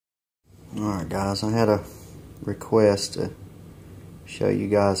Alright guys, I had a request to show you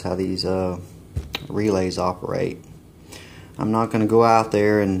guys how these relays operate. I'm not going to go out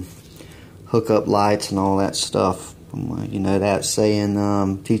there and hook up lights and all that stuff. You know, that's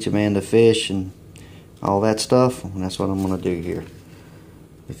saying teach a man to fish and all that stuff. And that's what I'm going to do here.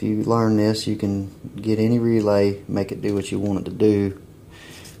 If you learn this, you can get any relay, make it do what you want it to do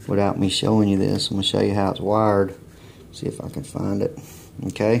without me showing you this. I'm going to show you how it's wired. See if I can find it.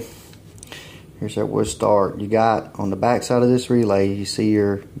 Okay. Here's how we'll start. You got on the back side of this relay, you see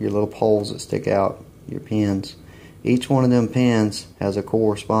your little poles that stick out, your pins. Each one of them pins has a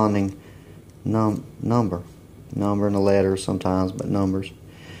corresponding number and a letter sometimes, but numbers.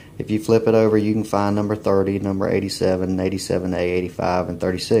 If you flip it over, you can find number 30, number 87, 87A, 85, and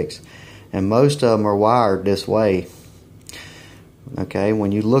 36. And most of them are wired this way. Okay,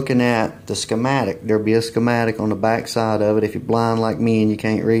 when you're looking at the schematic, there'll be a schematic on the back side of it. If you're blind like me and you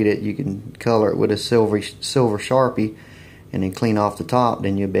can't read it, you can color it with a silver Sharpie and then clean off the top,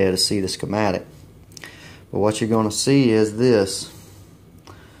 then you'll be able to see the schematic. But what you're going to see is this.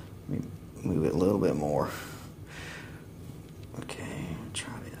 Let me move it a little bit more. Okay,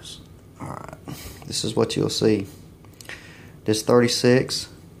 try this. Alright, this is what you'll see. This 36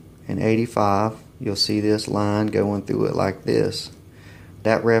 and 85, you'll see this line going through it like this.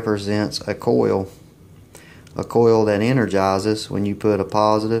 That represents a coil that energizes when you put a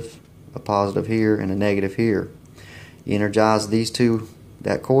positive here and a negative here. You energize these two,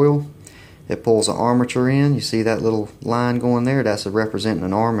 that coil, it pulls an armature in. You see that little line going there? That's representing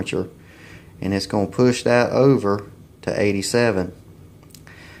an armature. And it's going to push that over to 87.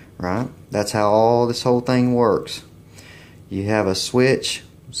 Right? That's how all this whole thing works. You have a switch.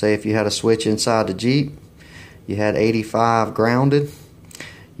 Say if you had a switch inside the Jeep, you had 85 grounded,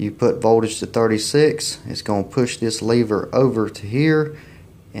 you put voltage to 36, it's going to push this lever over to here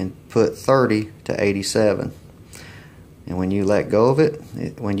and put 30 to 87. And when you let go of it,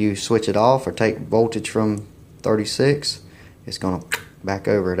 when you switch it off or take voltage from 36, it's going to back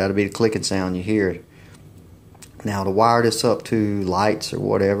over. That'll be the clicking sound you hear. Now to wire this up to lights or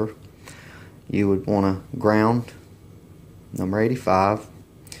whatever, you would want to ground number 85,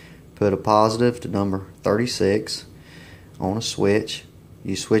 put a positive to number 36 on a switch.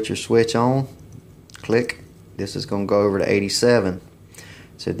 You switch your switch on, click, this is going to go over to 87.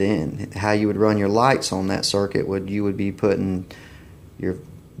 So then how you would run your lights on that circuit would you would be putting your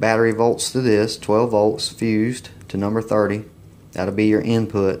battery volts to this, 12 volts fused to number 30. That'll be your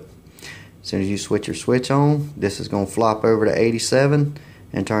input. As soon as you switch your switch on, this is going to flop over to 87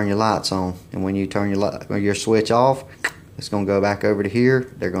 and turn your lights on. And when you turn your switch off, it's going to go back over to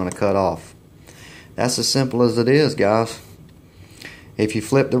here. They're going to cut off. That's as simple as it is, guys. If you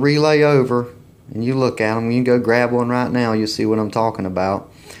flip the relay over and you look at them, you can go grab one right now. You'll see what I'm talking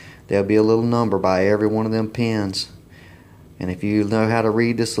about. There'll be a little number by every one of them pins. And if you know how to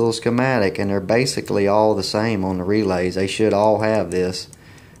read this little schematic, and they're basically all the same on the relays, they should all have this.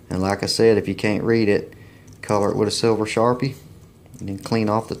 And like I said, if you can't read it, color it with a silver Sharpie and then clean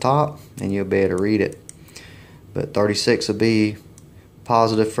off the top and you'll be able to read it. But 36 will be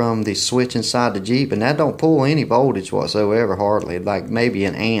positive from the switch inside the Jeep, and that don't pull any voltage whatsoever, hardly, like maybe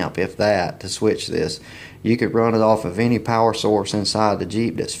an amp if that, to switch this. You could run it off of any power source inside the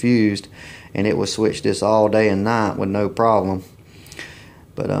Jeep that's fused and it would switch this all day and night with no problem.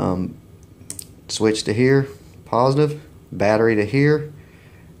 But switch to here, positive, battery to here.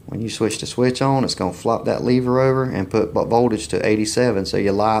 When you switch the switch on, it's going to flop that lever over and put voltage to 87, so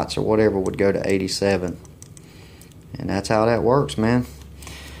your lights or whatever would go to 87. And that's how that works, man.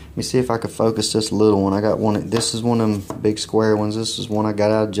 Let me see if I can focus this little one. I got one. This is one of them big square ones. This is one I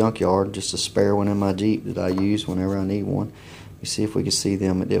got out of the junkyard, just a spare one in my Jeep that I use whenever I need one. Let me see if we can see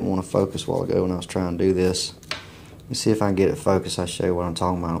them. It didn't want to focus a while ago when I was trying to do this. Let me see if I can get it focused. I'll show you what I'm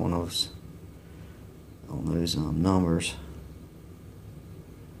talking about on those numbers.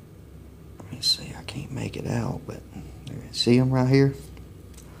 Let me see. I can't make it out, but see them right here?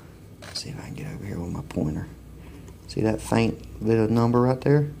 Let's see if I can get over here with my pointer. See that faint bit of number right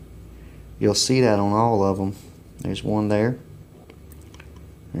there? You'll see that on all of them. There's one there.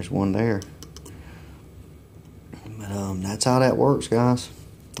 There's one there. But that's how that works, guys.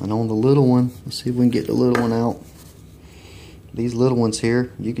 And on the little one, let's see if we can get the little one out. These little ones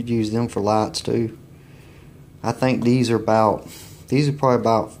here, you could use them for lights too. I think these are probably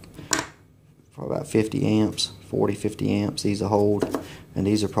about 50 amps, 40, 50 amps. These will hold, and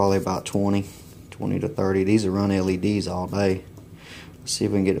these are probably about 20 to 30. These will run LEDs all day. Let's see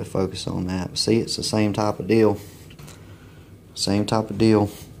if we can get a focus on that. See, it's the same type of deal. Same type of deal.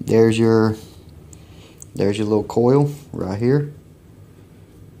 There's your little coil right here.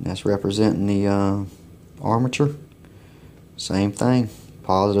 That's representing the armature. Same thing,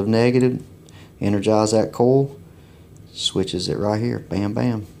 positive, negative. Energize that coil, switches it right here, bam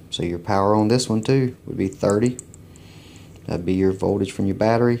bam. So your power on this one too would be 30. That'd be your voltage from your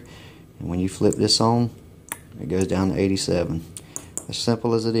battery, and when you flip this on, it goes down to 87. As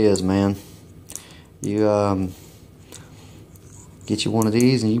simple as it is, man. You get you one of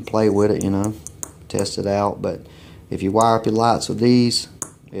these and you play with it, you know, test it out. But if you wire up your lights with these,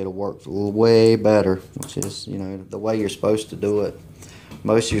 it'll work way better, which is, you know, the way you're supposed to do it.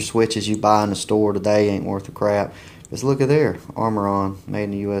 Most of your switches you buy in the store today ain't worth a crap. Just look at there, Armor-On, made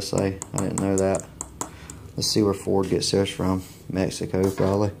in the USA. I didn't know that. Let's see where Ford gets theirs from. Mexico,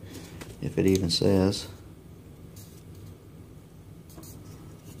 probably, if it even says.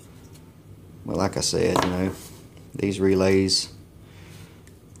 But like I said, you know, these relays,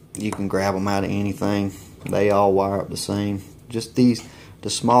 you can grab them out of anything. They all wire up the same. Just these,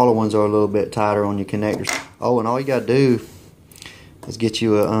 the smaller ones are a little bit tighter on your connectors. Oh, and all you gotta do is get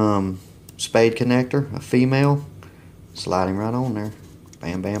you a spade connector, a female, slide him right on there,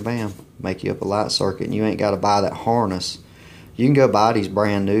 bam bam bam, make you up a light circuit, and you ain't got to buy that harness. You can go buy these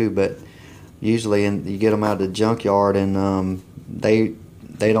brand new, but usually you get them out of the junkyard, and they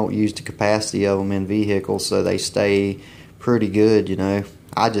don't use the capacity of them in vehicles, so they stay pretty good, you know.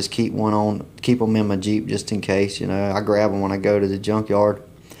 I just keep them in my Jeep just in case, you know. I grab them when I go to the junkyard.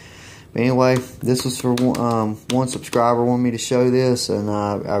 But anyway, this was for one subscriber wanted me to show this, and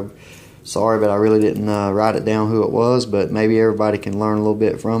I'm sorry, but I really didn't write it down who it was, but maybe everybody can learn a little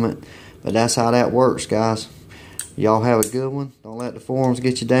bit from it. But that's how that works, guys. Y'all have a good one. Don't let the forums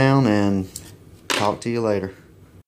get you down, and talk to you later.